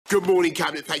Good morning,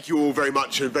 Cabinet. Thank you all very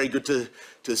much, and very good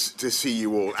to see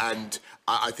you all. And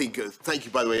I think thank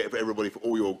you, by the way, everybody, for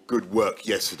all your good work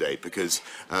yesterday, because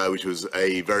which was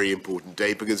a very important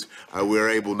day, because we're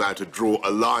able now to draw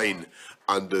a line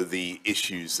under the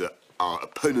issues that our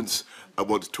opponents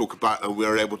want to talk about, and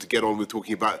we're able to get on with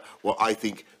talking about what I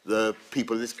think the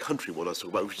people in this country want us to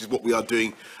talk about, which is what we are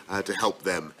doing to help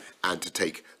them and to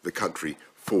take the country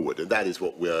forward. And that is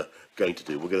what we're going to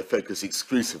do. We're going to focus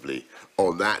exclusively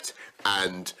on that,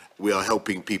 and we are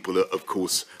helping people, of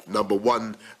course, number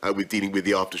one, with dealing with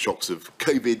the aftershocks of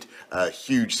COVID,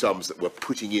 huge sums that we're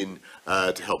putting in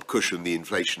to help cushion the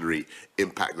inflationary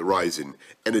impact, the rise in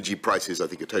energy prices. I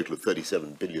think a total of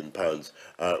 £37 billion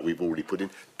we've already put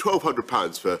in,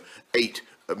 £1,200 for 8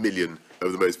 million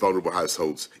of the most vulnerable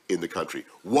households in the country.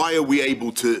 Why are we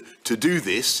able to do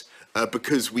this?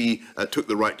 Because we took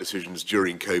the right decisions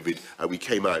during COVID. We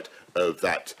came out of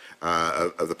that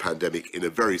of the pandemic in a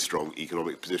very strong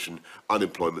economic position.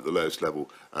 Unemployment the lowest level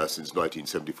since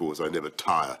 1974, as I never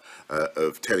tire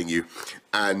of telling you.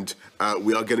 And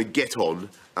we are going to get on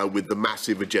with the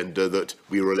massive agenda that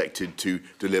we were elected to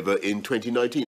deliver in 2019.